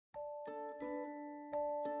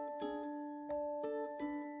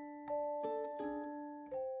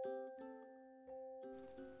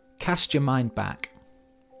Cast your mind back.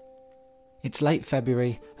 It's late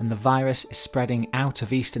February and the virus is spreading out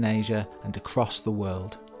of Eastern Asia and across the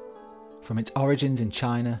world. From its origins in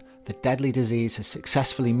China, the deadly disease has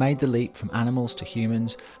successfully made the leap from animals to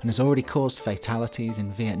humans and has already caused fatalities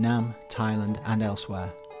in Vietnam, Thailand and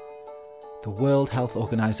elsewhere. The World Health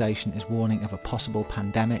Organization is warning of a possible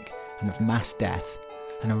pandemic and of mass death,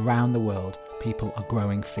 and around the world people are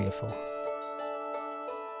growing fearful.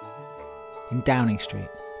 In Downing Street,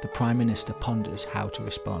 the Prime Minister ponders how to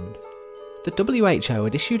respond. The WHO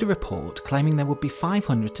had issued a report claiming there would be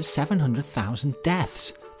 500 to 700,000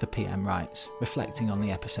 deaths, the PM writes, reflecting on the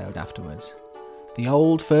episode afterwards. The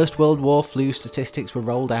old First World War flu statistics were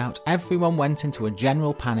rolled out, everyone went into a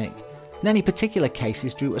general panic, and any particular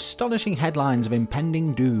cases drew astonishing headlines of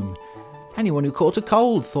impending doom. Anyone who caught a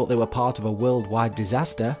cold thought they were part of a worldwide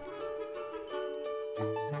disaster.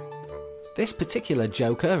 This particular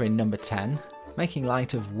joker in number 10, making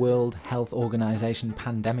light of World Health Organization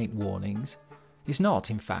pandemic warnings, is not,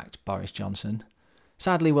 in fact, Boris Johnson.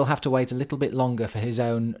 Sadly, we'll have to wait a little bit longer for his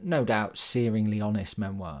own, no doubt searingly honest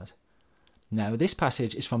memoirs. No, this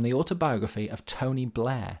passage is from the autobiography of Tony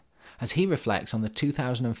Blair, as he reflects on the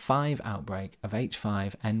 2005 outbreak of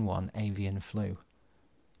H5N1 avian flu.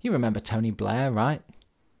 You remember Tony Blair, right?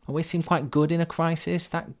 Always seemed quite good in a crisis,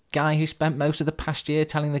 that guy who spent most of the past year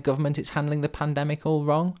telling the government it's handling the pandemic all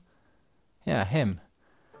wrong? Yeah, him.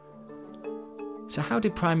 So how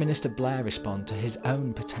did Prime Minister Blair respond to his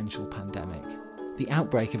own potential pandemic? The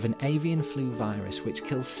outbreak of an avian flu virus which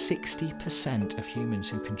kills 60% of humans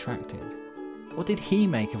who contract it. What did he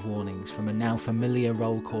make of warnings from a now familiar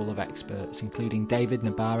roll call of experts, including David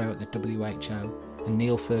Nabarro at the WHO and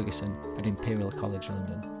Neil Ferguson at Imperial College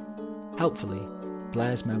London? Helpfully,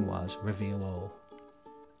 Blair's memoirs reveal all.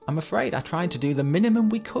 "I'm afraid I tried to do the minimum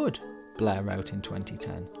we could," Blair wrote in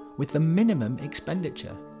 2010, "with the minimum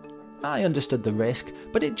expenditure. I understood the risk,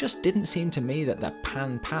 but it just didn't seem to me that the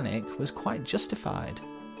panic was quite justified.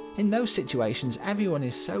 In those situations, everyone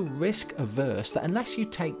is so risk-averse that unless you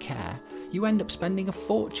take care, you end up spending a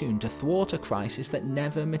fortune to thwart a crisis that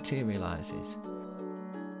never materialises."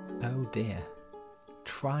 Oh dear.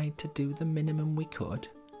 Tried to do the minimum we could?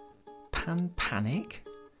 Panic?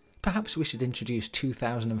 Perhaps we should introduce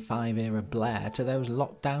 2005-era Blair to those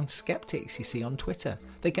lockdown skeptics you see on Twitter.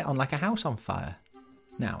 They get on like a house on fire.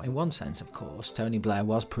 Now, in one sense, of course, Tony Blair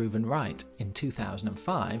was proven right. In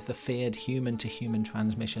 2005, the feared human-to-human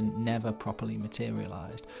transmission never properly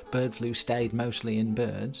materialised. Bird flu stayed mostly in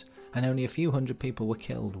birds, and only a few hundred people were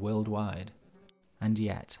killed worldwide. And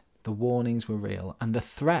yet, the warnings were real, and the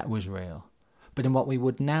threat was real. But in what we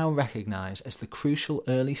would now recognise as the crucial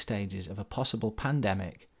early stages of a possible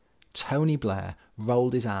pandemic, Tony Blair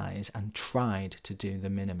rolled his eyes and tried to do the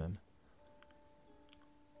minimum.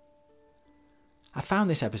 I found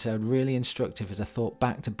this episode really instructive as I thought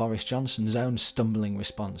back to Boris Johnson's own stumbling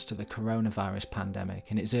response to the coronavirus pandemic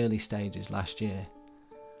in its early stages last year.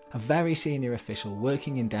 A very senior official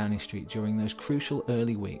working in Downing Street during those crucial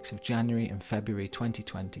early weeks of January and February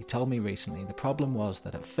 2020 told me recently the problem was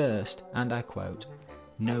that at first, and I quote,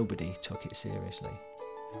 "nobody took it seriously."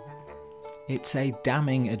 It's a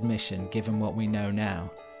damning admission given what we know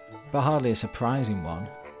now, but hardly a surprising one.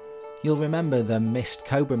 You'll remember the missed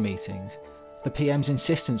Cobra meetings, the PM's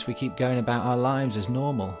insistence we keep going about our lives as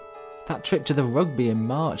normal, that trip to the rugby in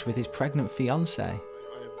March with his pregnant fiancée.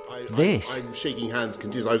 I'm shaking hands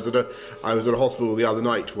continuously. I was at a hospital the other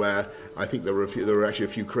night where I think there were actually a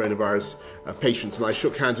few coronavirus patients, and I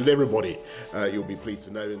shook hands with everybody. You'll be pleased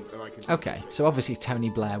to know. And I can... Okay, so obviously Tony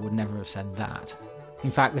Blair would never have said that. In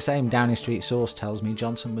fact, the same Downing Street source tells me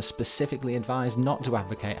Johnson was specifically advised not to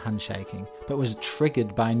advocate handshaking, but was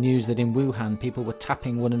triggered by news that in Wuhan people were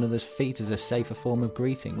tapping one another's feet as a safer form of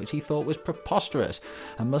greeting, which he thought was preposterous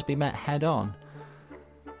and must be met head on.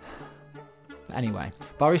 Anyway,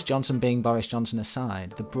 Boris Johnson being Boris Johnson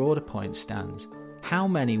aside, the broader point stands. How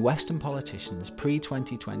many Western politicians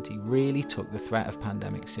pre-2020 really took the threat of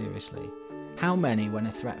pandemic seriously? How many, when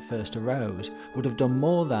a threat first arose, would have done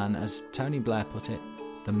more than, as Tony Blair put it,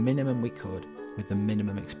 the minimum we could with the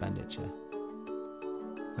minimum expenditure?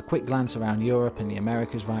 A quick glance around Europe and the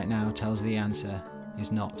Americas right now tells the answer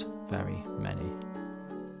is not very many.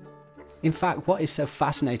 In fact, what is so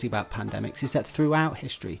fascinating about pandemics is that throughout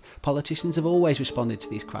history, politicians have always responded to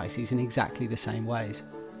these crises in exactly the same ways.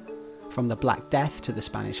 From the Black Death to the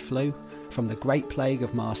Spanish flu, from the Great Plague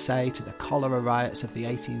of Marseille to the cholera riots of the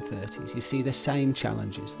 1830s, you see the same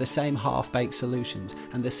challenges, the same half-baked solutions,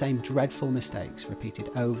 and the same dreadful mistakes repeated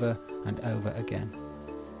over and over again.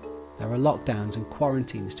 There are lockdowns and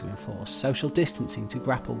quarantines to enforce, social distancing to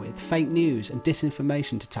grapple with, fake news and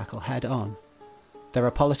disinformation to tackle head-on. There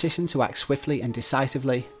are politicians who act swiftly and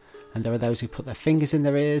decisively, and there are those who put their fingers in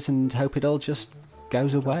their ears and hope it all just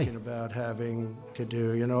goes away. About having to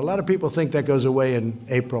do, a lot of people think that goes away in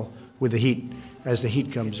April with the heat, as the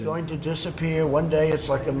heat comes in. It's going to disappear. One day it's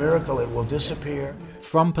like a miracle, it will disappear.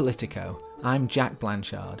 From Politico, I'm Jack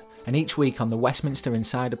Blanchard, and each week on the Westminster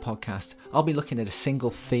Insider podcast, I'll be looking at a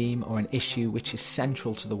single theme or an issue which is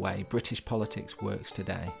central to the way British politics works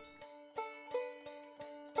today.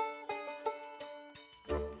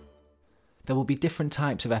 There will be different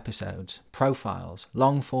types of episodes, profiles,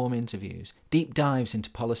 long-form interviews, deep dives into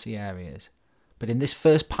policy areas. But in this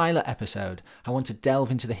first pilot episode, I want to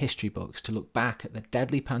delve into the history books to look back at the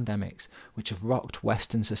deadly pandemics which have rocked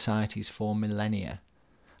Western societies for millennia,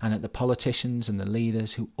 and at the politicians and the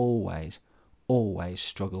leaders who always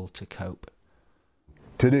struggle to cope.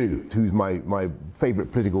 Who's my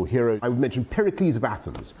favourite political hero. I would mention Pericles of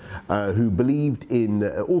Athens, who believed in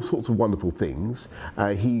all sorts of wonderful things.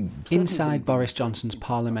 Inside Boris Johnson's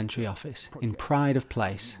parliamentary office, in pride of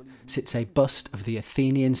place, sits a bust of the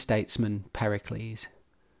Athenian statesman Pericles.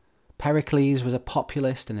 Pericles was a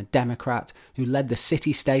populist and a democrat who led the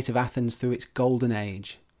city-state of Athens through its golden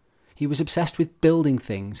age. He was obsessed with building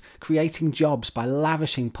things, creating jobs by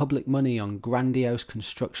lavishing public money on grandiose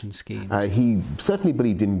construction schemes. He certainly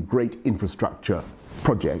believed in great infrastructure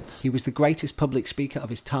projects. He was the greatest public speaker of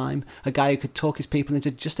his time, a guy who could talk his people into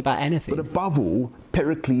just about anything. But above all,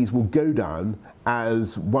 Pericles will go down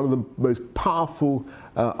as one of the most powerful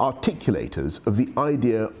articulators of the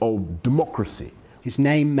idea of democracy. His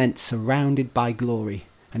name meant surrounded by glory,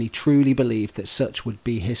 and he truly believed that such would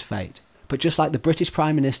be his fate. But just like the British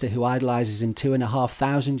Prime Minister who idolises him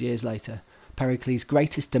 2,500 years later, Pericles'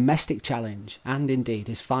 greatest domestic challenge, and indeed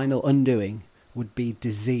his final undoing, would be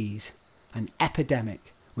disease, an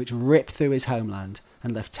epidemic which ripped through his homeland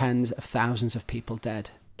and left tens of thousands of people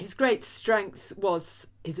dead. His great strength was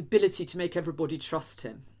his ability to make everybody trust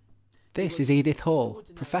him. This is Edith Hall,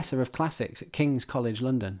 Professor of Classics at King's College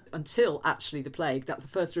London. Until actually the plague, that's the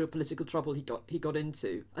first real political trouble he got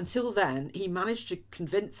into. Until then, he managed to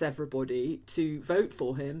convince everybody to vote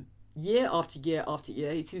for him year after year after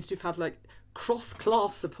year. He seems to have had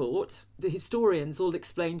cross-class support. The historians all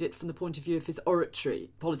explained it from the point of view of his oratory.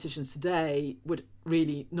 Politicians today would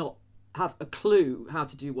really not have a clue how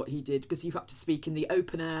to do what he did, because you have to speak in the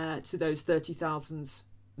open air to those 30,000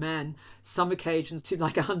 men, some occasions to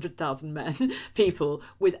 100,000 people,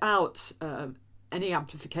 without any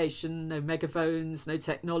amplification, no megaphones, no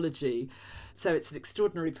technology. So it's an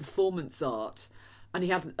extraordinary performance art. And he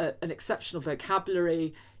had an exceptional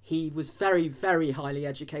vocabulary. He was very, very highly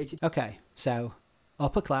educated. Okay, so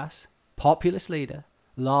upper class, populist leader,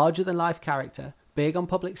 larger than life character, big on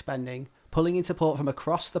public spending, pulling in support from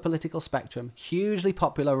across the political spectrum, hugely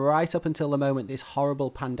popular right up until the moment this horrible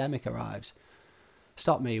pandemic arrives.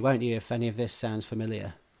 Stop me, won't you, if any of this sounds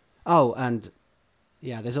familiar? Oh, and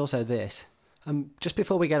yeah, there's also this. Just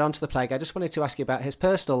before we get on to the plague, I just wanted to ask you about his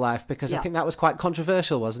personal life, because I think that was quite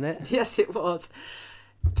controversial, wasn't it? Yes, it was.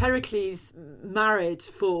 Pericles married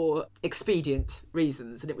for expedient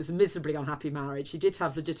reasons, and it was a miserably unhappy marriage. He did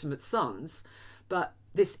have legitimate sons, but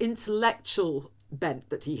this intellectual bent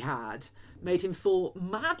that he had made him fall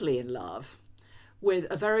madly in love with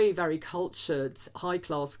a very, very cultured,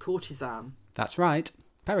 high-class courtesan. That's right.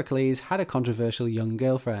 Pericles had a controversial young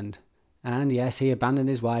girlfriend. And yes, he abandoned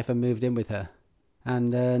his wife and moved in with her.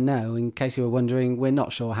 And no, in case you were wondering, we're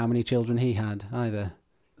not sure how many children he had either.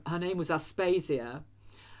 Her name was Aspasia,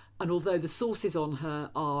 and although the sources on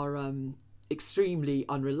her are extremely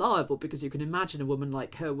unreliable, because you can imagine a woman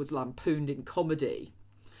like her was lampooned in comedy,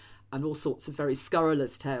 and all sorts of very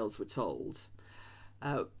scurrilous tales were told,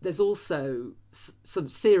 there's also some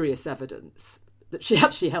serious evidence that she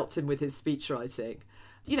actually helped him with his speechwriting.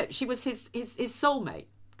 She was his soulmate,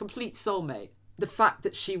 complete soulmate. The fact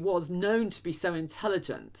that she was known to be so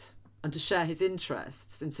intelligent and to share his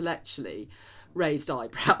interests intellectually raised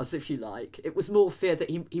eyebrows, if you like. It was more fear that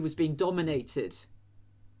he was being dominated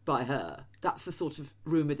by her. That's the sort of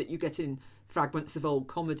rumour that you get in fragments of old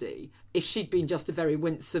comedy. If she'd been just a very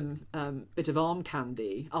winsome bit of eye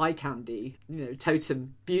candy,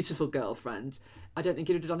 totem, beautiful girlfriend, I don't think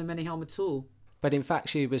it would have done him any harm at all. But in fact,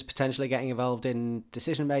 she was potentially getting involved in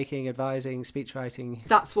decision-making, advising, speechwriting.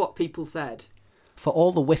 That's what people said. For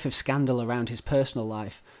all the whiff of scandal around his personal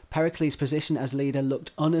life, Pericles' position as leader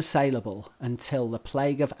looked unassailable until the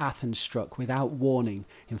plague of Athens struck without warning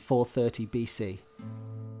in 430 BC.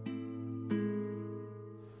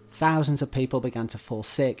 Thousands of people began to fall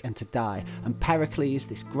sick and to die, and Pericles,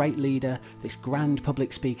 this great leader, this grand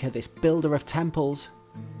public speaker, this builder of temples,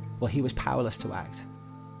 well, he was powerless to act.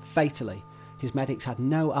 Fatally, his medics had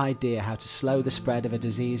no idea how to slow the spread of a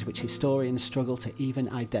disease which historians struggle to even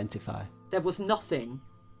identify. There was nothing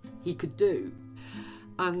he could do.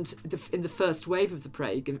 And in the first wave of the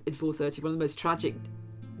plague in 430, one of the most tragic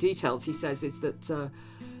details, he says, is that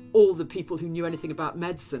all the people who knew anything about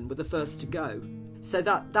medicine were the first to go. So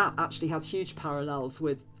that actually has huge parallels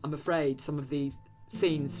with, I'm afraid, some of the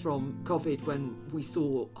scenes from COVID when we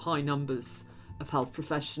saw high numbers of health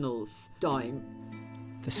professionals dying.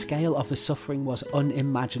 The scale of the suffering was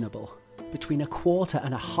unimaginable. Between 1/4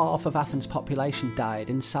 and 1/2 of Athens' population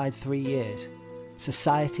died inside 3 years.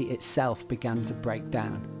 Society itself began to break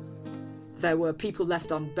down. There were people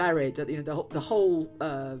left unburied. The whole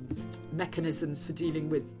mechanisms for dealing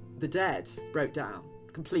with the dead broke down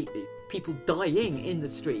completely. People dying in the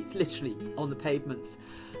streets, literally on the pavements.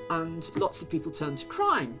 And lots of people turned to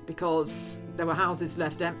crime because there were houses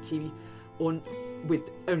left empty or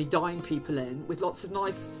with only dying people in, with lots of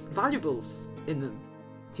nice valuables in them.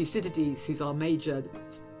 Thucydides, who's our major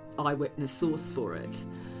eyewitness source for it,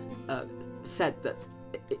 said that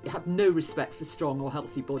it had no respect for strong or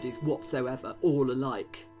healthy bodies whatsoever. All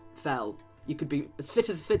alike fell. You could be as fit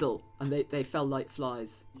as a fiddle, and they fell like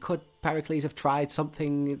flies. Could Pericles have tried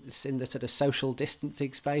something in the sort of social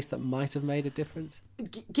distancing space that might have made a difference?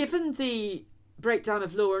 Given the breakdown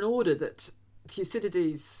of law and order that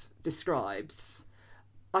Thucydides describes,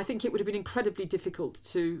 I think it would have been incredibly difficult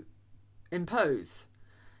to impose.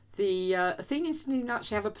 The Athenians didn't even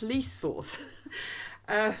actually have a police force.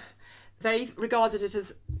 They regarded it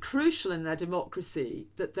as crucial in their democracy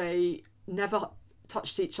that they never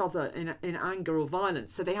touched each other in anger or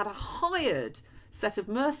violence. So they had a hired set of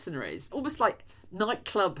mercenaries, almost like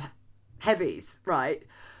nightclub heavies, right,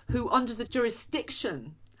 who under the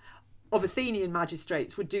jurisdiction of Athenian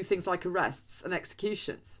magistrates would do things like arrests and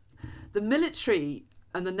executions. The military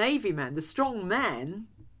and the navy men, the strong men,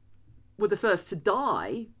 were the first to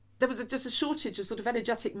die. There was just a shortage of sort of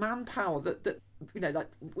energetic manpower that like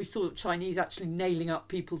we saw Chinese actually nailing up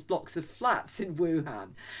people's blocks of flats in Wuhan.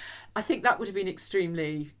 I think that would have been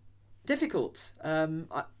extremely difficult. And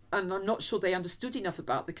I'm not sure they understood enough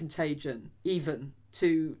about the contagion even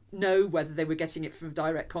to know whether they were getting it from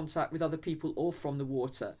direct contact with other people or from the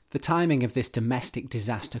water. The timing of this domestic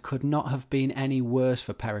disaster could not have been any worse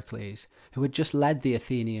for Pericles, who had just led the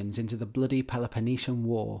Athenians into the bloody Peloponnesian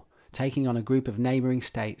War, taking on a group of neighbouring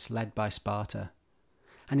states led by Sparta.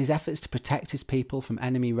 And his efforts to protect his people from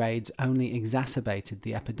enemy raids only exacerbated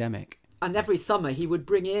the epidemic. And every summer he would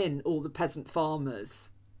bring in all the peasant farmers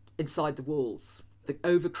inside the walls. The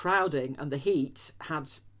overcrowding and the heat had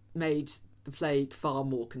made the plague far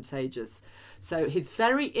more contagious. So his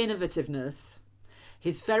very innovativeness,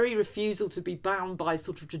 his very refusal to be bound by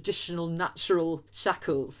sort of traditional natural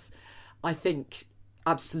shackles, I think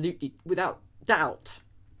absolutely, without doubt,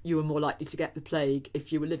 you were more likely to get the plague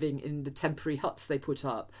if you were living in the temporary huts they put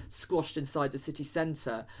up, squashed inside the city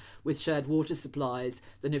centre with shared water supplies,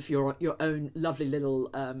 than if you're your own lovely little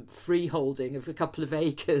freeholding of a couple of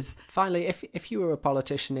acres. Finally, if you were a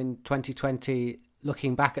politician in 2020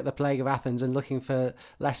 looking back at the plague of Athens and looking for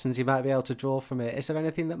lessons you might be able to draw from it, is there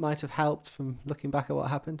anything that might have helped from looking back at what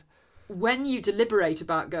happened? When you deliberate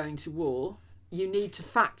about going to war, you need to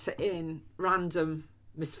factor in random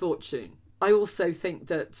misfortune. I also think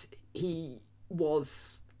that he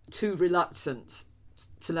was too reluctant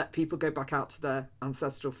to let people go back out to their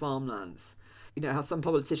ancestral farmlands. You know how some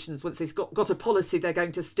politicians, once they've got a policy, they're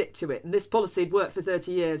going to stick to it. And this policy had worked for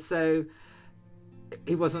 30 years, so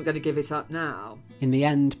he wasn't going to give it up now. In the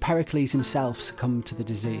end, Pericles himself succumbed to the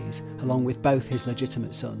disease, along with both his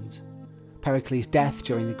legitimate sons. Pericles' death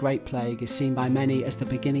during the Great Plague is seen by many as the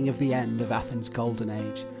beginning of the end of Athens' golden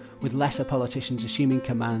age, with lesser politicians assuming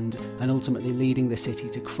command and ultimately leading the city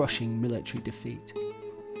to crushing military defeat.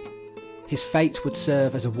 His fate would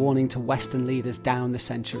serve as a warning to Western leaders down the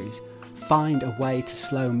centuries: find a way to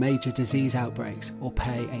slow major disease outbreaks or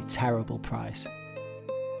pay a terrible price.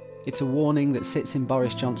 It's a warning that sits in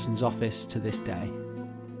Boris Johnson's office to this day.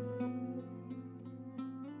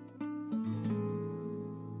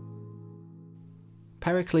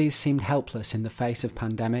 Pericles seemed helpless in the face of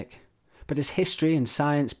pandemic, but as history and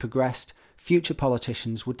science progressed, future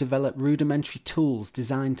politicians would develop rudimentary tools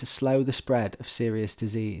designed to slow the spread of serious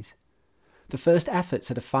disease. The first efforts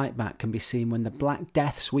at a fight back can be seen when the Black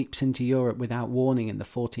Death sweeps into Europe without warning in the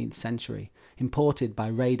 14th century, imported by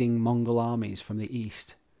raiding Mongol armies from the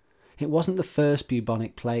east. It wasn't the first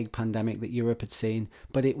bubonic plague pandemic that Europe had seen,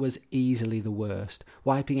 but it was easily the worst,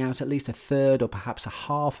 wiping out at least a third or perhaps a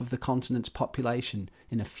half of the continent's population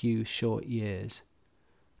in a few short years.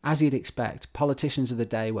 As you'd expect, politicians of the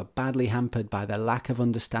day were badly hampered by their lack of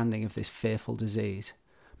understanding of this fearful disease.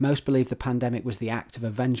 Most believe the pandemic was the act of a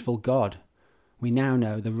vengeful god. We now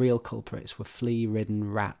know the real culprits were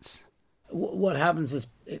flea-ridden rats. What happens is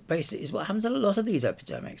what happens in a lot of these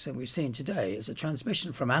epidemics, and we've seen today, is a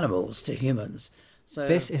transmission from animals to humans. So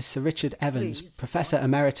this is Sir Richard Evans, Professor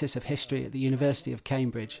Emeritus of History at the University of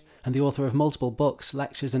Cambridge and the author of multiple books,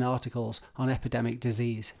 lectures and articles on epidemic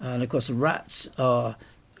disease. And of course rats are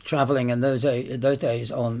travelling in those days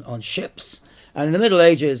on ships, and in the Middle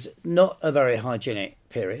Ages not a very hygienic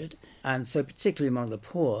period, and so particularly among the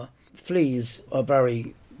poor, fleas are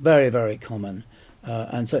very, very, very common,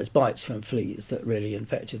 and so it's bites from fleas that really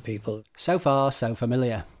infected people. So far, so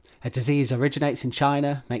familiar. A disease originates in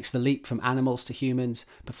China, makes the leap from animals to humans,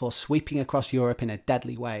 before sweeping across Europe in a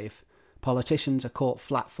deadly wave. Politicians are caught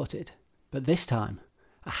flat-footed. But this time,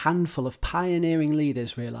 a handful of pioneering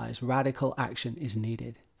leaders realise radical action is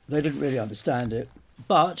needed. They didn't really understand it,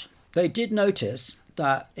 but they did notice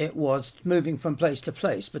that it was moving from place to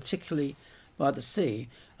place, particularly by the sea.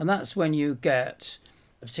 And that's when you get,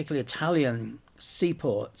 particularly Italian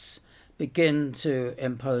seaports, begin to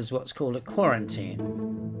impose what's called a quarantine.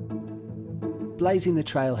 Blazing the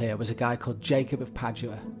trail here was a guy called Jacob of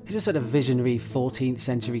Padua. He's a sort of visionary 14th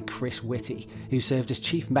century Chris Whitty who served as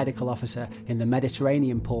chief medical officer in the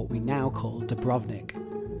Mediterranean port we now call Dubrovnik.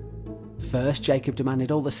 First, Jacob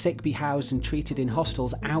demanded all the sick be housed and treated in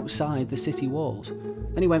hostels outside the city walls.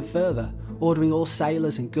 Then he went further, ordering all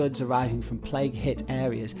sailors and goods arriving from plague-hit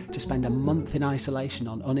areas to spend a month in isolation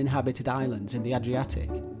on uninhabited islands in the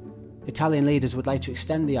Adriatic. Italian leaders would later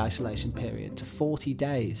extend the isolation period to 40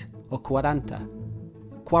 days, or 40.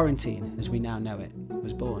 Quarantine, as we now know it,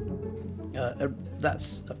 was born.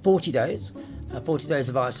 That's 40 days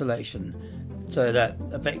of isolation, so that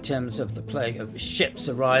victims of the plague, ships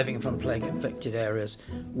arriving from plague-infected areas,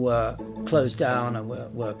 were closed down and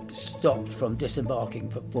were stopped from disembarking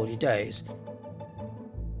for 40 days.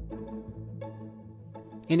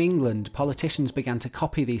 In England, politicians began to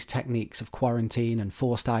copy these techniques of quarantine and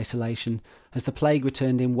forced isolation as the plague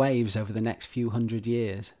returned in waves over the next few hundred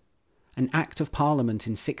years. An Act of Parliament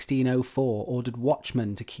in 1604 ordered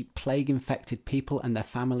watchmen to keep plague-infected people and their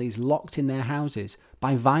families locked in their houses,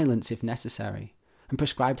 by violence if necessary, and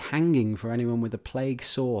prescribed hanging for anyone with a plague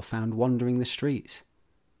sore found wandering the streets.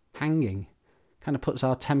 Hanging kind of puts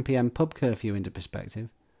our 10 p.m. pub curfew into perspective.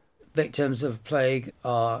 Victims of plague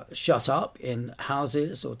are shut up in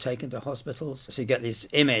houses or taken to hospitals. So you get this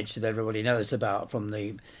image that everybody knows about from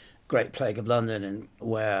the Great Plague of London, and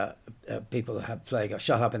where people who have plague are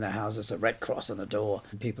shut up in their houses, a red cross on the door,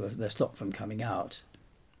 and they're stopped from coming out.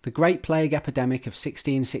 The Great Plague epidemic of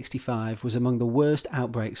 1665 was among the worst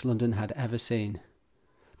outbreaks London had ever seen.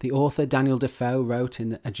 The author Daniel Defoe wrote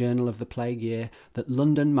in A Journal of the Plague Year that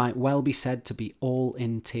London might well be said to be all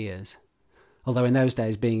in tears. Although in those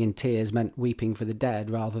days being in tears meant weeping for the dead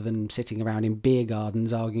rather than sitting around in beer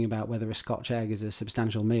gardens arguing about whether a Scotch egg is a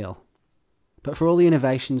substantial meal. But for all the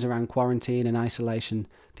innovations around quarantine and isolation,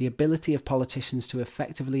 the ability of politicians to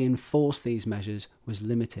effectively enforce these measures was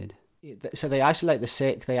limited. So they isolate the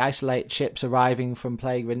sick, they isolate ships arriving from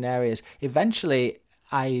plague-ridden areas. Eventually,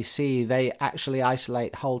 I see they actually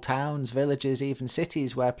isolate whole towns, villages, even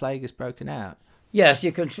cities where plague has broken out. Yes,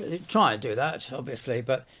 you can try and do that, obviously,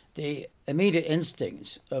 but the immediate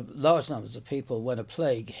instinct of large numbers of people when a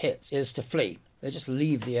plague hits is to flee. They just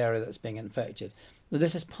leave the area that's being infected. Now,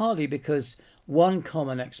 this is partly because one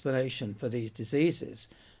common explanation for these diseases,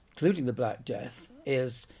 including the Black Death,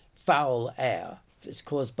 is foul air. It's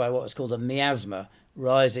caused by what is called a miasma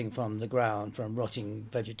rising from the ground, from rotting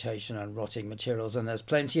vegetation and rotting materials, and there's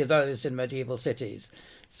plenty of those in medieval cities.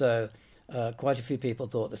 So quite a few people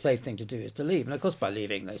thought the safe thing to do is to leave. And of course, by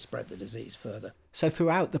leaving, they spread the disease further. So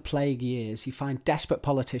throughout the plague years, you find desperate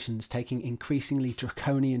politicians taking increasingly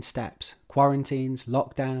draconian steps, quarantines,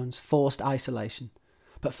 lockdowns, forced isolation,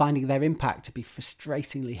 but finding their impact to be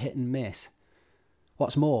frustratingly hit and miss.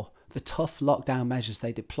 What's more, the tough lockdown measures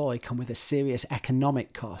they deploy come with a serious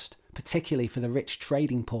economic cost, particularly for the rich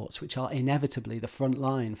trading ports which are inevitably the front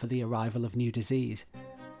line for the arrival of new disease.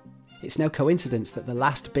 It's no coincidence that the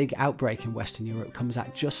last big outbreak in Western Europe comes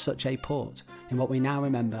at just such a port, in what we now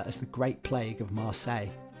remember as the Great Plague of Marseille.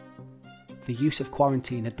 The use of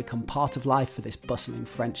quarantine had become part of life for this bustling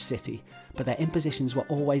French city, but their impositions were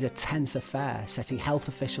always a tense affair, setting health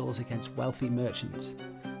officials against wealthy merchants.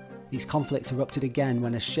 These conflicts erupted again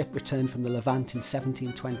when a ship returned from the Levant in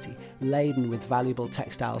 1720, laden with valuable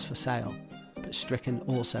textiles for sale, but stricken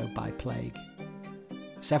also by plague.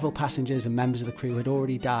 Several passengers and members of the crew had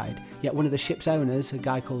already died, yet one of the ship's owners, a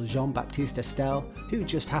guy called Jean-Baptiste Estelle, who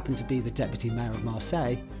just happened to be the deputy mayor of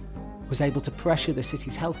Marseille, was able to pressure the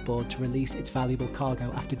city's health board to release its valuable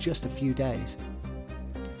cargo after just a few days.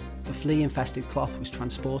 The flea-infested cloth was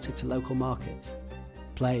transported to local markets.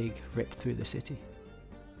 Plague ripped through the city.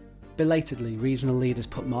 Belatedly, regional leaders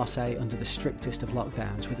put Marseille under the strictest of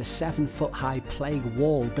lockdowns, with a 7-foot-high plague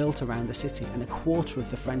wall built around the city and a quarter of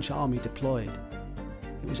the French army deployed.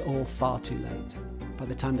 It was all far too late. By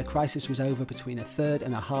the time the crisis was over, between a third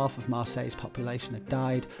and a half of Marseille's population had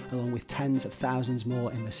died, along with tens of thousands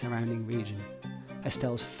more in the surrounding region.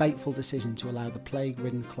 Estelle's fateful decision to allow the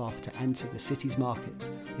plague-ridden cloth to enter the city's markets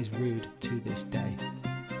is rued to this day.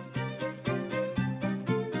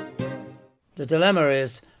 The dilemma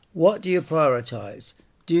is, what do you prioritise?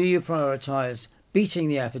 Do you prioritise beating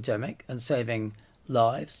the epidemic and saving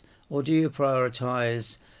lives, or do you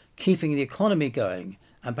prioritise keeping the economy going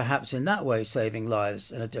and perhaps in that way saving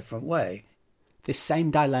lives in a different way? This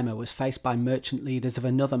same dilemma was faced by merchant leaders of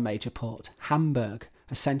another major port, Hamburg,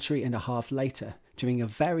 a century and a half later, during a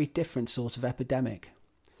very different sort of epidemic.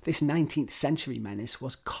 This 19th century menace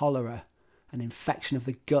was cholera, an infection of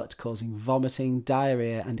the gut causing vomiting,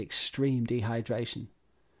 diarrhoea and extreme dehydration.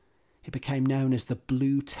 It became known as the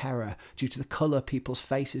Blue Terror due to the colour people's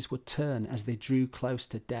faces would turn as they drew close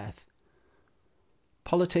to death.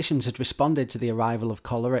 Politicians had responded to the arrival of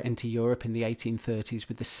cholera into Europe in the 1830s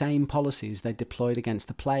with the same policies they deployed against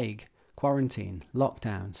the plague: quarantine,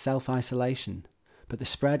 lockdown, self-isolation. But the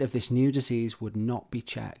spread of this new disease would not be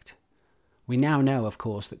checked. We now know, of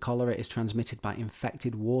course, that cholera is transmitted by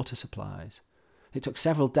infected water supplies. It took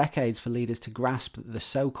several decades for leaders to grasp that the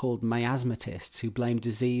so-called miasmatists who blamed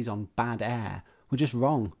disease on bad air were just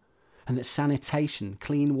wrong, and that sanitation,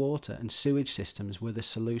 clean water and sewage systems were the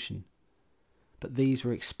solution. But these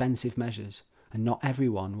were expensive measures, and not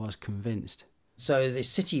everyone was convinced. So the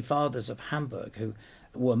city fathers of Hamburg, who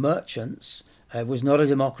were merchants, was not a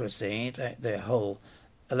democracy. Their whole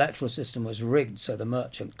electoral system was rigged so the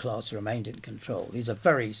merchant class remained in control. These are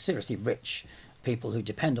very seriously rich people who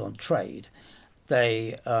depend on trade.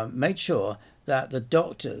 They made sure that the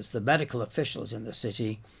doctors, the medical officials in the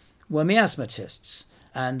city, were miasmatists.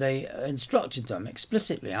 And they instructed them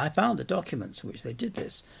explicitly, I found the documents in which they did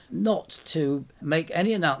this, not to make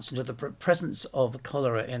any announcement of the presence of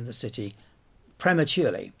cholera in the city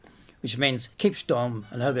prematurely, which means keep stum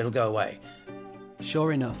and hope it'll go away.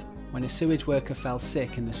 Sure enough, when a sewage worker fell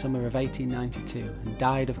sick in the summer of 1892 and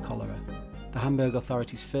died of cholera, the Hamburg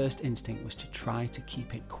authorities' first instinct was to try to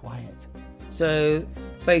keep it quiet. So,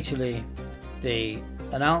 fatally, the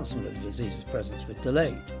announcement of the disease's presence was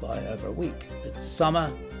delayed by over a week. It's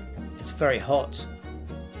summer, it's very hot,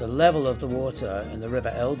 the level of the water in the River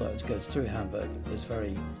Elbe, which goes through Hamburg, is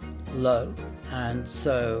very low, and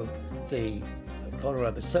so the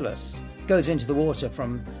cholera bacillus goes into the water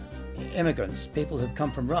from immigrants, people who've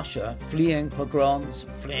come from Russia, fleeing pogroms,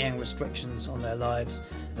 fleeing restrictions on their lives.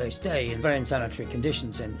 They stay in very unsanitary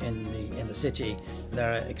conditions in the city.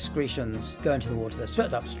 Their excretions go into the water, they're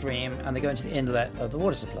swept upstream, and they go into the inlet of the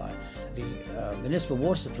water supply. The municipal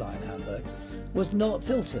water supply in Hamburg was not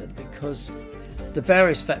filtered because the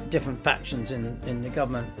various different factions in the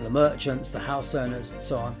government, the merchants, the house owners, and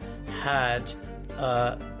so on,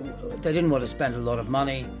 they didn't want to spend a lot of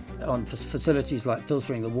money on facilities like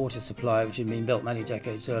filtering the water supply, which had been built many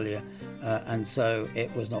decades earlier, and so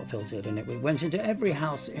it was not filtered, and it went into every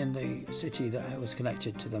house in the city that was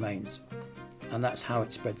connected to the mains, and that's how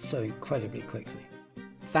it spread so incredibly quickly.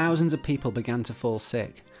 Thousands of people began to fall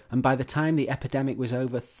sick, and by the time the epidemic was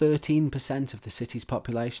over, 13% of the city's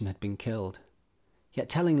population had been killed. Yet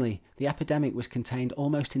tellingly, the epidemic was contained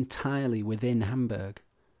almost entirely within Hamburg.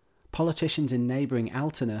 Politicians in neighbouring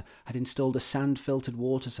Altena had installed a sand-filtered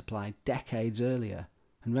water supply decades earlier,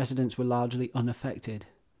 and residents were largely unaffected.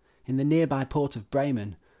 In the nearby port of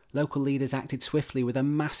Bremen, local leaders acted swiftly with a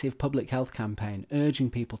massive public health campaign, urging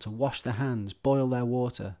people to wash their hands, boil their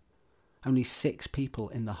water. Only 6 people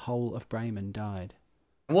in the whole of Bremen died.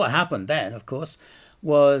 What happened then, of course,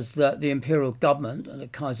 was that the imperial government and the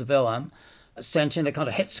Kaiser Wilhelm sent in a kind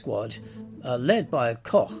of hit squad led by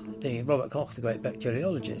Koch, Robert Koch, the great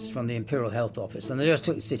bacteriologist from the Imperial Health Office, and they just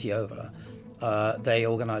took the city over. They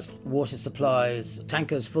organised water supplies,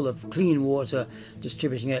 tankers full of clean water,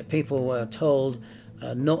 distributing it. People were told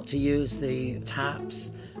not to use the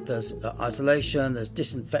taps. There's isolation, there's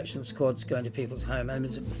disinfection squads going to people's homes. And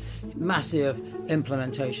there's a massive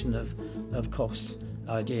implementation of Koch's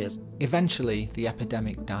ideas. Eventually, the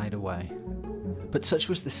epidemic died away. But such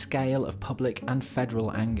was the scale of public and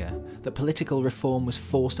federal anger that political reform was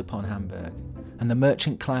forced upon Hamburg, and the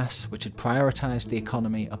merchant class, which had prioritised the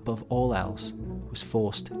economy above all else, was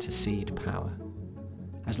forced to cede power.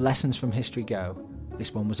 As lessons from history go,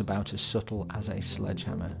 this one was about as subtle as a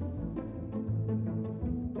sledgehammer.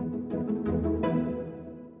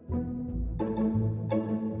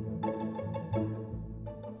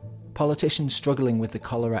 Politicians struggling with the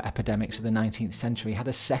cholera epidemics of the 19th century had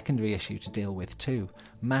a secondary issue to deal with too: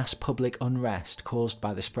 mass public unrest caused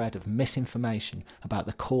by the spread of misinformation about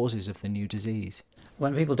the causes of the new disease.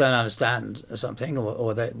 When people don't understand something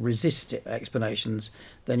or they resist explanations,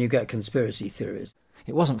 then you get conspiracy theories.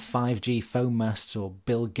 It wasn't 5G foam masts or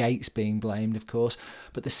Bill Gates being blamed, of course,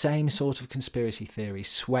 but the same sort of conspiracy theories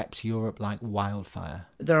swept Europe like wildfire.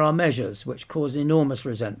 There are measures which cause enormous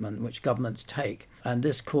resentment, which governments take, and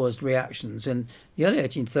this caused reactions. In the early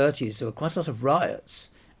 1830s, there were quite a lot of riots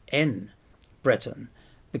in Britain,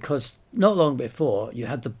 because not long before you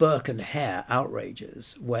had the Burke and Hare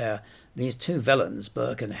outrages, where these two villains,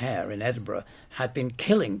 Burke and Hare in Edinburgh, had been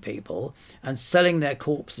killing people and selling their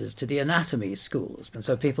corpses to the anatomy schools. And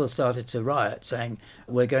so people started to riot, saying,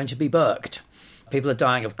 we're going to be burked. People are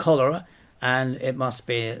dying of cholera, and it must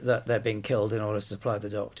be that they're being killed in order to supply the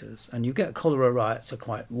doctors. And you get cholera riots are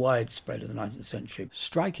quite widespread in the 19th century.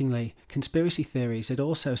 Strikingly, conspiracy theories had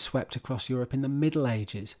also swept across Europe in the Middle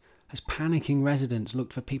Ages, as panicking residents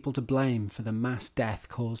looked for people to blame for the mass death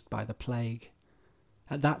caused by the plague.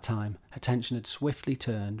 At that time, attention had swiftly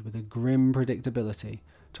turned with a grim predictability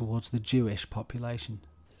towards the Jewish population.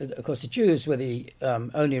 Of course, the Jews were the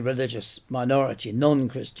only religious minority,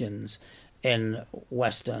 non-Christians, in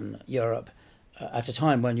Western Europe at a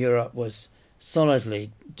time when Europe was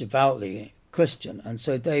solidly, devoutly Christian. And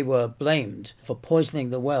so they were blamed for poisoning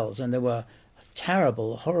the wells, and there were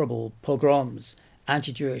terrible, horrible pogroms,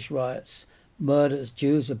 anti-Jewish riots, murders.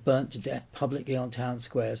 Jews are burnt to death publicly on town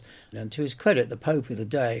squares. And to his credit, the Pope of the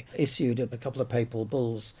day issued a couple of papal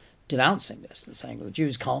bulls denouncing this and saying, well, the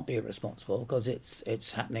Jews can't be responsible because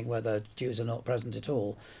it's happening where the Jews are not present at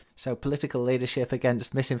all. So political leadership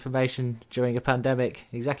against misinformation during a pandemic,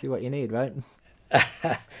 exactly what you need, right?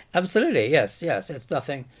 Absolutely, yes. It's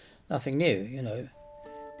nothing new, you know.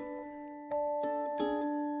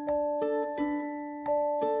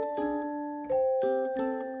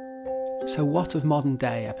 So what of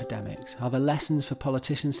modern-day epidemics? Are there lessons for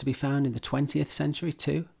politicians to be found in the 20th century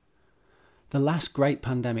too? The last great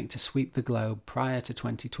pandemic to sweep the globe prior to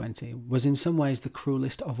 2020 was in some ways the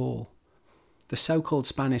cruelest of all. The so-called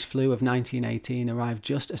Spanish flu of 1918 arrived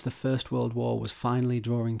just as the First World War was finally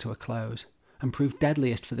drawing to a close, and proved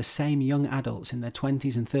deadliest for the same young adults in their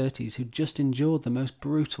 20s and 30s who'd just endured the most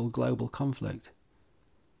brutal global conflict.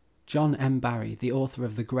 John M. Barry, the author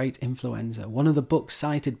of The Great Influenza, one of the books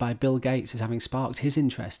cited by Bill Gates as having sparked his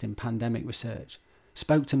interest in pandemic research,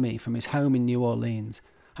 spoke to me from his home in New Orleans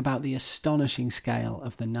about the astonishing scale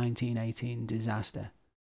of the 1918 disaster.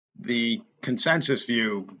 The consensus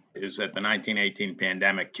view is that the 1918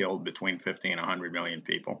 pandemic killed between 50 and 100 million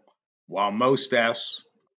people. While most deaths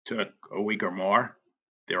took a week or more,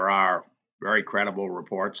 there are very credible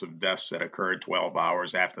reports of deaths that occurred 12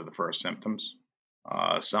 hours after the first symptoms.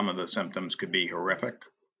 Some of the symptoms could be horrific.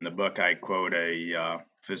 In the book, I quote a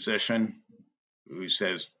physician who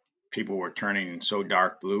says people were turning so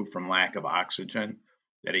dark blue from lack of oxygen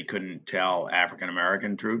that he couldn't tell African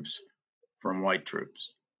American troops from white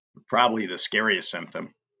troops. Probably the scariest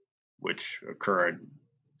symptom, which occurred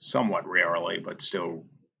somewhat rarely, but still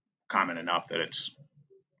common enough that it's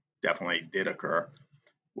definitely did occur,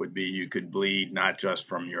 would be you could bleed not just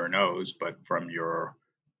from your nose, but from your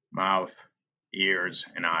mouth, ears,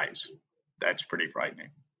 and eyes. That's pretty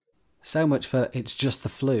frightening. So much for it's just the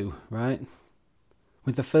flu, right?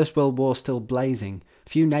 With the First World War still blazing,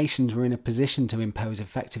 few nations were in a position to impose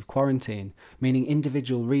effective quarantine, meaning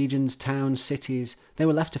individual regions, towns, cities, they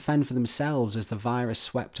were left to fend for themselves as the virus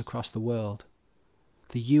swept across the world.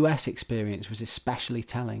 The US experience was especially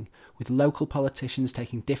telling, with local politicians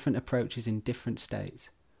taking different approaches in different states.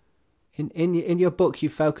 In your book, you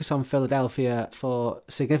focus on Philadelphia for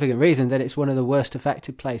significant reason, that it's one of the worst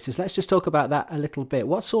affected places. Let's just talk about that a little bit.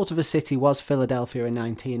 What sort of a city was Philadelphia in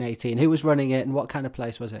 1918? Who was running it and what kind of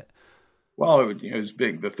place was it? Well, it was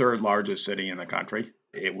big, the third largest city in the country.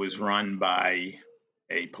 It was run by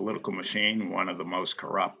a political machine, one of the most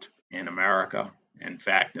corrupt in America. In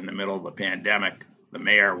fact, in the middle of the pandemic, the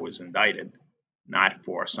mayor was indicted, not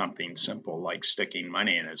for something simple like sticking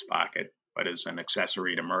money in his pocket, but as an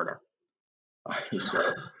accessory to murder.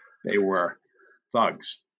 So they were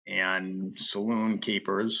thugs, and saloon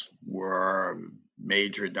keepers were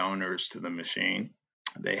major donors to the machine.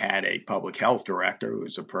 They had a public health director who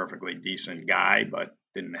was a perfectly decent guy, but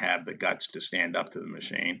didn't have the guts to stand up to the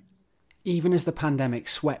machine. Even as the pandemic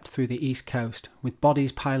swept through the East Coast, with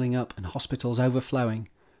bodies piling up and hospitals overflowing,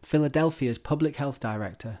 Philadelphia's public health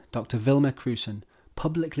director, Dr. Vilma Cruson,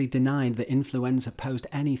 publicly denied that influenza posed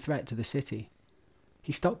any threat to the city.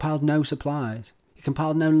 He stockpiled no supplies. He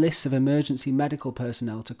compiled no lists of emergency medical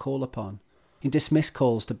personnel to call upon. He dismissed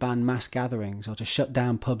calls to ban mass gatherings or to shut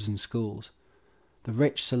down pubs and schools. The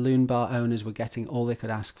rich saloon bar owners were getting all they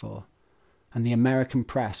could ask for, and the American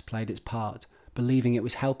press played its part, believing it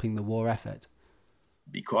was helping the war effort.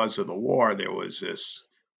 Because of the war, there was this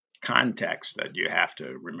context that you have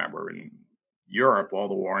to remember. In Europe, all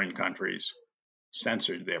the warring countries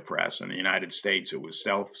censored their press. In the United States, it was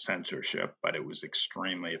self-censorship, but it was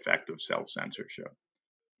extremely effective self-censorship.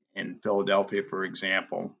 In Philadelphia, for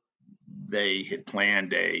example, they had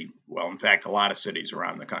planned in fact, a lot of cities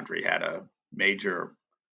around the country had a major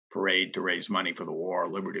parade to raise money for the war,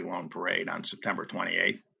 Liberty Loan Parade, on September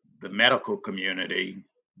 28th. The medical community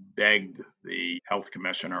begged the health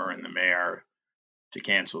commissioner and the mayor to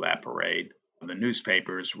cancel that parade. The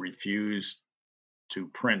newspapers refused to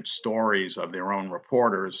print stories of their own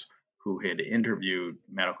reporters who had interviewed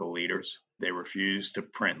medical leaders. They refused to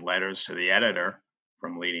print letters to the editor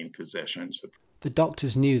from leading physicians. The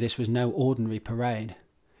doctors knew this was no ordinary parade.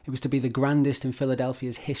 It was to be the grandest in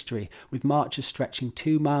Philadelphia's history, with marches stretching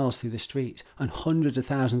 2 miles through the streets and hundreds of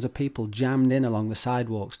thousands of people jammed in along the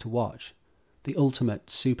sidewalks to watch. The ultimate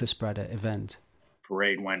super-spreader event.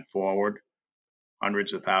 Parade went forward.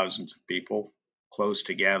 Hundreds of thousands of people close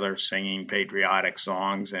together, singing patriotic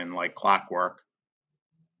songs, and like clockwork,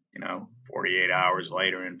 48 hours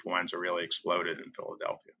later, influenza really exploded in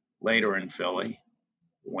Philadelphia. Later in Philly,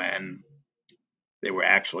 when they were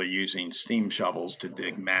actually using steam shovels to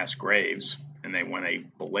dig mass graves, and when they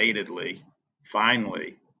belatedly,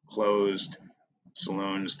 finally closed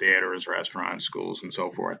saloons, theaters, restaurants, schools, and so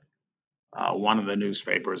forth, one of the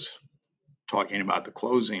newspapers talking about the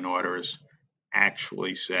closing orders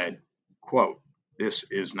actually said, quote, "This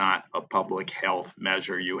is not a public health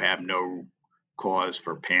measure. You have no cause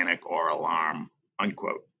for panic or alarm,"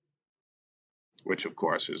 unquote, which of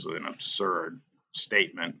course is an absurd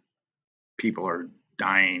statement. People are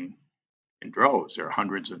dying in droves. There are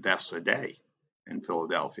hundreds of deaths a day in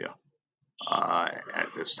Philadelphia at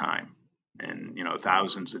this time, and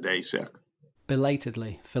thousands a day sick.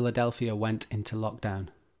 Belatedly, Philadelphia went into lockdown.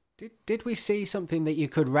 Did we see something that you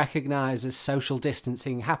could recognise as social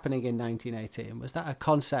distancing happening in 1918? Was that a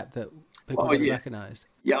concept that people recognised?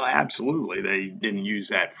 Yeah, absolutely. They didn't use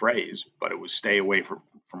that phrase, but it was stay away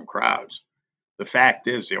from crowds. The fact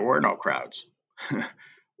is there were no crowds,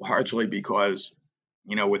 largely because,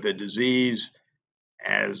 with a disease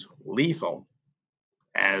as lethal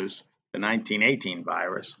as the 1918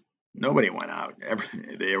 virus, nobody went out.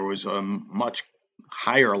 There was a much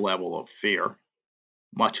higher level of fear.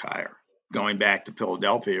 Much higher. Going back to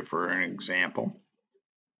Philadelphia, for an example,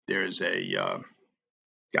 there's a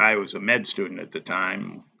guy who was a med student at the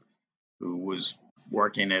time who was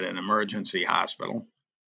working at an emergency hospital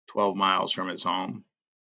 12 miles from his home.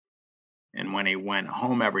 And when he went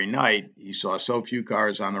home every night, he saw so few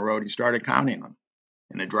cars on the road, he started counting them.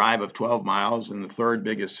 In a drive of 12 miles in the third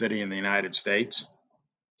biggest city in the United States,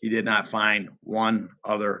 he did not find one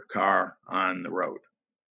other car on the road.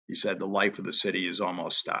 He said the life of the city is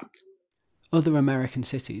almost stopped. Other American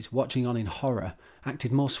cities, watching on in horror,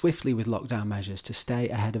 acted more swiftly with lockdown measures to stay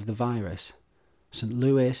ahead of the virus. St.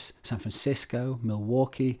 Louis, San Francisco,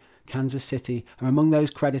 Milwaukee, Kansas City are among those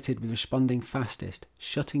credited with responding fastest,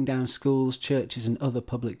 shutting down schools, churches and other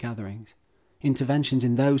public gatherings. Interventions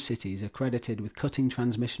in those cities are credited with cutting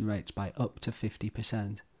transmission rates by up to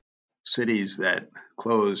 50%. Cities that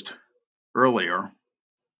closed earlier,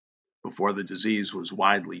 before the disease was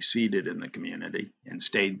widely seeded in the community, and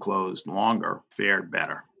stayed closed longer, fared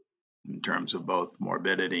better in terms of both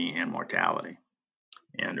morbidity and mortality.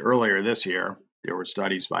 And earlier this year, there were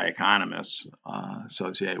studies by economists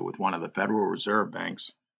associated with one of the Federal Reserve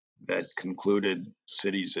banks that concluded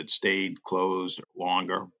cities that stayed closed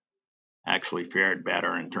longer actually fared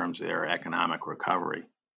better in terms of their economic recovery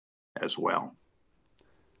as well.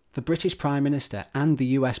 The British Prime Minister and the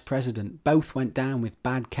US President both went down with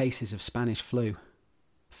bad cases of Spanish flu.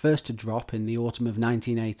 First to drop in the autumn of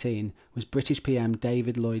 1918 was British PM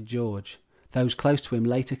David Lloyd George. Those close to him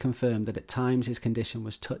later confirmed that at times his condition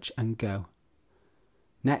was touch and go.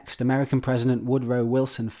 Next, American President Woodrow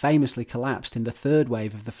Wilson famously collapsed in the third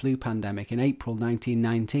wave of the flu pandemic in April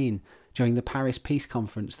 1919 during the Paris Peace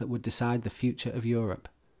Conference that would decide the future of Europe.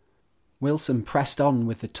 Wilson pressed on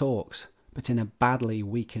with the talks, but in a badly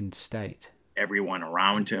weakened state. Everyone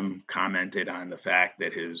around him commented on the fact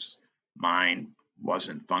that his mind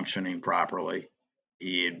wasn't functioning properly.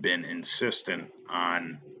 He had been insistent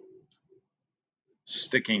on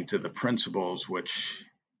sticking to the principles which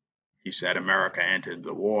he said America entered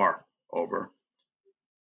the war over: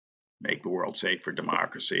 make the world safe for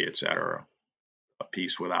democracy, etc., a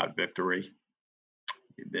peace without victory.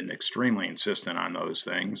 He'd been extremely insistent on those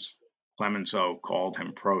things. Clemenceau called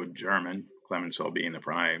him pro-German, Clemenceau being the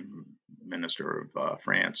Prime Minister of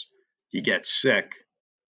France. He gets sick.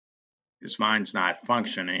 His mind's not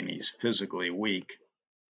functioning. He's physically weak.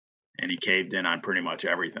 And he caved in on pretty much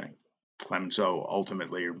everything. Clemenceau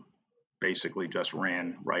ultimately basically just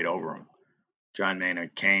ran right over him. John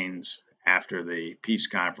Maynard Keynes, after the peace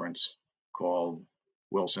conference, called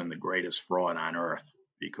Wilson the greatest fraud on earth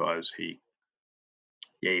because he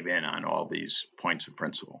gave in on all these points of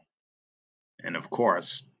principle. And of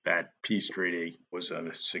course, that peace treaty was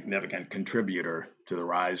a significant contributor to the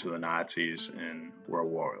rise of the Nazis in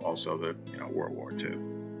World War II.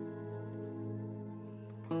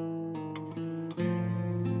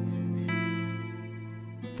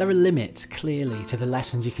 There are limits, clearly, to the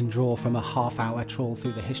lessons you can draw from a half-hour trawl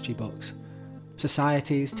through the history books.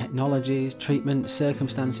 Societies, technologies, treatment,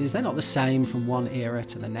 circumstances, they're not the same from one era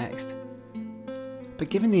to the next. But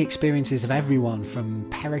given the experiences of everyone from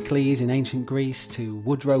Pericles in ancient Greece to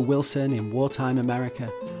Woodrow Wilson in wartime America,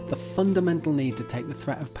 the fundamental need to take the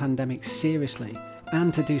threat of pandemics seriously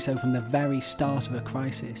and to do so from the very start of a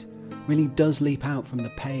crisis really does leap out from the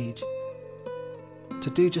page. To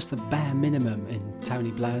do just the bare minimum, in Tony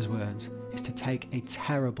Blair's words, is to take a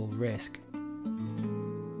terrible risk.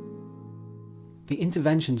 The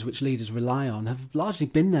interventions which leaders rely on have largely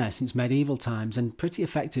been there since medieval times and pretty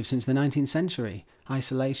effective since the 19th century.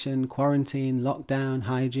 Isolation, quarantine, lockdown,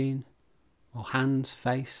 hygiene, or hands,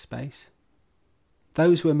 face, space.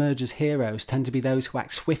 Those who emerge as heroes tend to be those who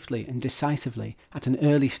act swiftly and decisively at an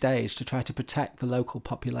early stage to try to protect the local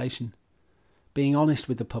population. Being honest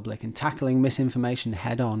with the public and tackling misinformation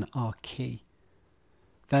head-on are key.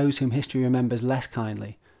 Those whom history remembers less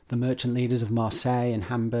kindly, the merchant leaders of Marseille and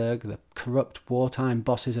Hamburg, the corrupt wartime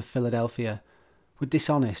bosses of Philadelphia, were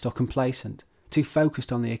dishonest or complacent, too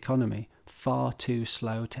focused on the economy, far too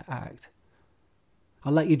slow to act.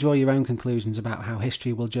 I'll let you draw your own conclusions about how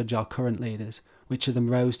history will judge our current leaders, which of them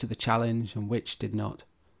rose to the challenge and which did not.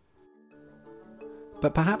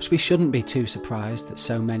 But perhaps we shouldn't be too surprised that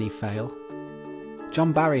so many fail.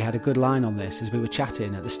 John Barry had a good line on this as we were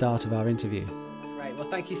chatting at the start of our interview. Great, well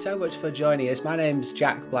thank you so much for joining us. My name's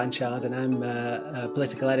Jack Blanchard and I'm a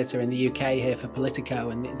political editor in the UK here for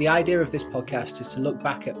Politico, and the idea of this podcast is to look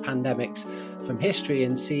back at pandemics from history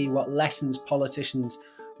and see what lessons politicians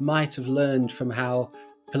might have learned from how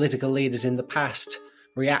political leaders in the past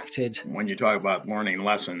reacted. When you talk about learning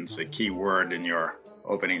lessons, the key word in your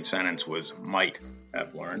opening sentence was might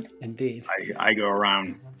have learned. Indeed. I go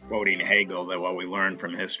around quoting Hegel that what we learn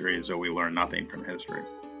from history is that we learn nothing from history.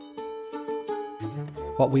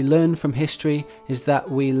 What we learn from history is that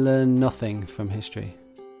we learn nothing from history.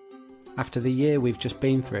 After the year we've just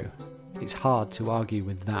been through, it's hard to argue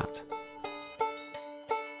with that.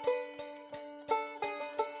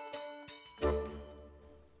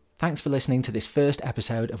 Thanks for listening to this first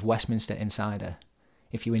episode of Westminster Insider.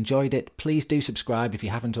 If you enjoyed it, please do subscribe if you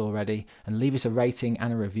haven't already, and leave us a rating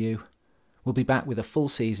and a review. We'll be back with a full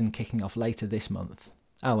season kicking off later this month.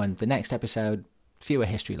 Oh, and the next episode, fewer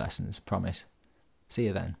history lessons, promise. See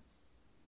you then.